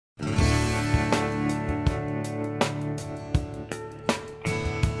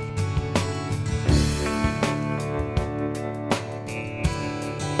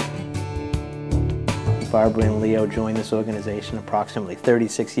Barbara and Leo joined this organization approximately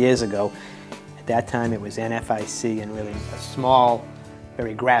 36 years ago. At that time, it was NFIC and really a small,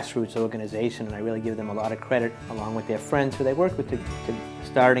 very grassroots organization, and I really give them a lot of credit, along with their friends who they worked with, to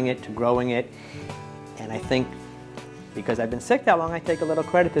starting it, to growing it. And I think because I've been sick that long, I take a little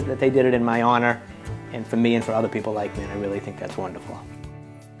credit that they did it in my honor, and for me and for other people like me, and I really think that's wonderful.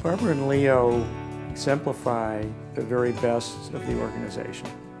 Barbara and Leo exemplify the very best of the organization.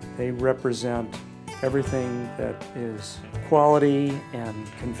 They represent everything that is quality and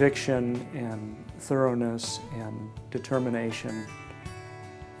conviction and thoroughness and determination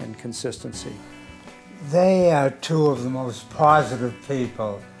and consistency. They are two of the most positive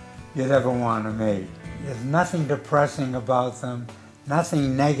people you'd ever want to meet. There's nothing depressing about them,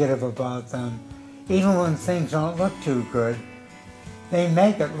 nothing negative about them. Even when things don't look too good, they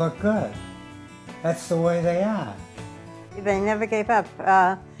make it look good. That's the way they are. They never gave up.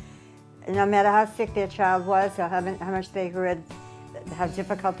 No matter how sick their child was or how much they heard how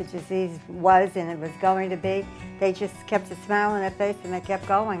difficult the disease was and it was going to be, they just kept a smile on their face and they kept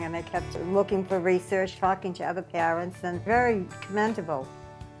going and they kept looking for research, talking to other parents, and very commendable.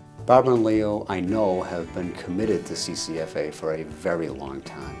 Barbara and Leo, I know, have been committed to CCFA for a very long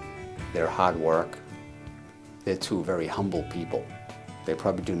time. Their hard work, they're two very humble people. They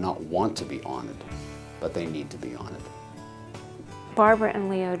probably do not want to be honored, but they need to be honored. Barbara and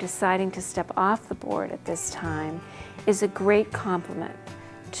Leo deciding to step off the board at this time is a great compliment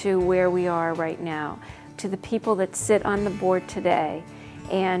to where we are right now, to the people that sit on the board today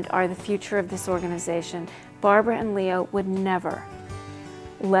and are the future of this organization. Barbara and Leo would never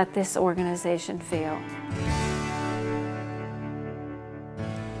let this organization fail.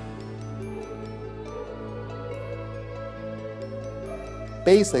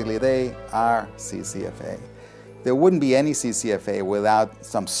 Basically, they are CCFA. There wouldn't be any CCFA without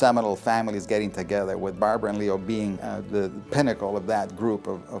some seminal families getting together, with Barbara and Leo being the pinnacle of that group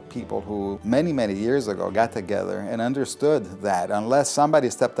of people who many, many years ago got together and understood that unless somebody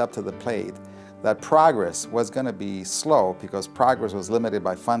stepped up to the plate, that progress was going to be slow, because progress was limited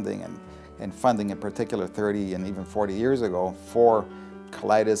by funding, and funding in particular 30 and even 40 years ago for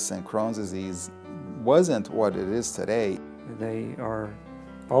colitis and Crohn's disease wasn't what it is today. They are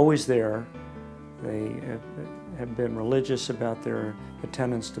always there. They have been religious about their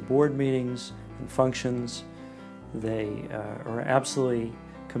attendance to board meetings and functions. They are absolutely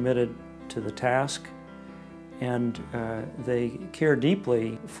committed to the task, and they care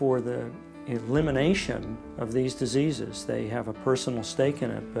deeply for the elimination of these diseases. They have a personal stake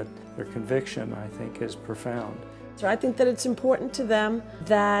in it, but their conviction, I think, is profound. So I think that it's important to them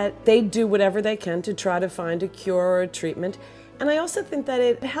that they do whatever they can to try to find a cure or a treatment. And I also think that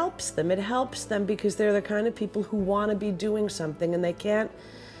it helps them. It helps them because they're the kind of people who want to be doing something, and they can't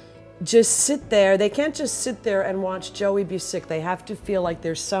just sit there. They can't just sit there and watch Joey be sick. They have to feel like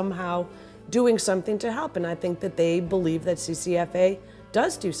they're somehow doing something to help. And I think that they believe that CCFA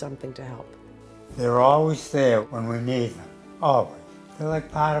does do something to help. They're always there when we need them, always. They're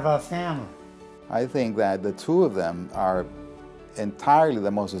like part of our family. I think that the two of them are entirely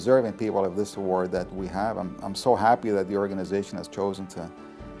the most deserving people of this award that we have. I'm so happy that the organization has chosen to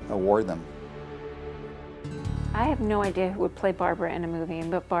award them. I have no idea who would play Barbara in a movie,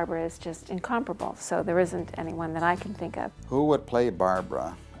 but Barbara is just incomparable, so there isn't anyone that I can think of. Who would play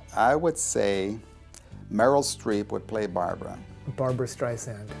Barbara? I would say Meryl Streep would play Barbara. Barbara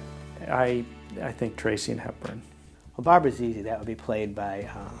Streisand. I think Tracy and Hepburn. Well, Barbara's easy. That would be played by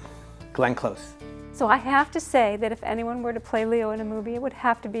Glenn Close. So I have to say that if anyone were to play Leo in a movie, it would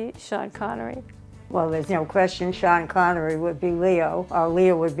have to be Sean Connery. Well, there's no question Sean Connery would be Leo, or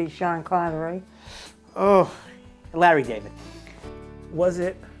Leo would be Sean Connery. Oh, Larry David. Was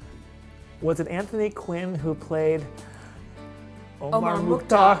it Anthony Quinn who played Omar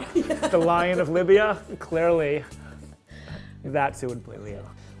Mukhtar, the Lion of Libya? Clearly, that's who would play Leo.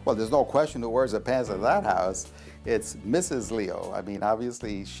 Well, there's no question who wears the pants at that house. It's Mrs. Leo. I mean,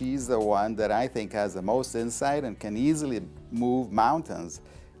 obviously, she's the one that I think has the most insight and can easily move mountains.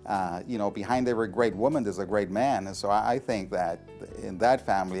 You know, behind every great woman, there's a great man. And so I think that in that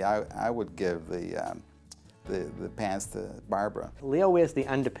family, I would give the pants to Barbara. Leo wears the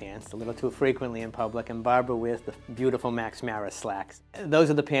underpants a little too frequently in public, and Barbara wears the beautiful Max Mara slacks. Those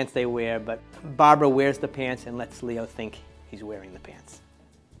are the pants they wear, but Barbara wears the pants and lets Leo think he's wearing the pants.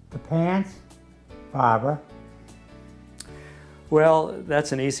 The pants, Barbara. Well,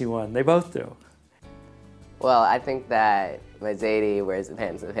 that's an easy one. They both do. Well, I think that my Zadie wears the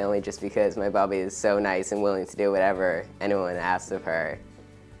pants of the family just because my Bobby is so nice and willing to do whatever anyone asks of her.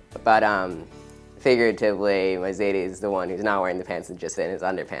 But figuratively, my Zadie is the one who's not wearing the pants and just in his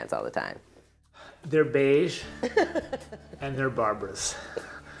underpants all the time. They're beige, and they're Barbara's.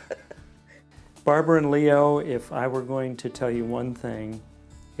 Barbara and Leo, if I were going to tell you one thing,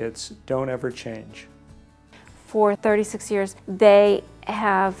 it's don't ever change. For 36 years, they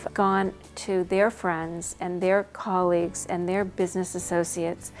have gone to their friends and their colleagues and their business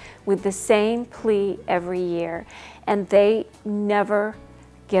associates with the same plea every year, and they never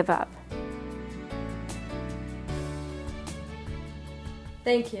give up.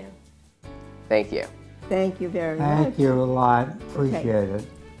 Thank you. Thank you. Thank you very much. Thank you a lot. Appreciate it.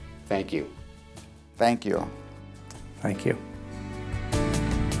 Thank you. Thank you. Thank you.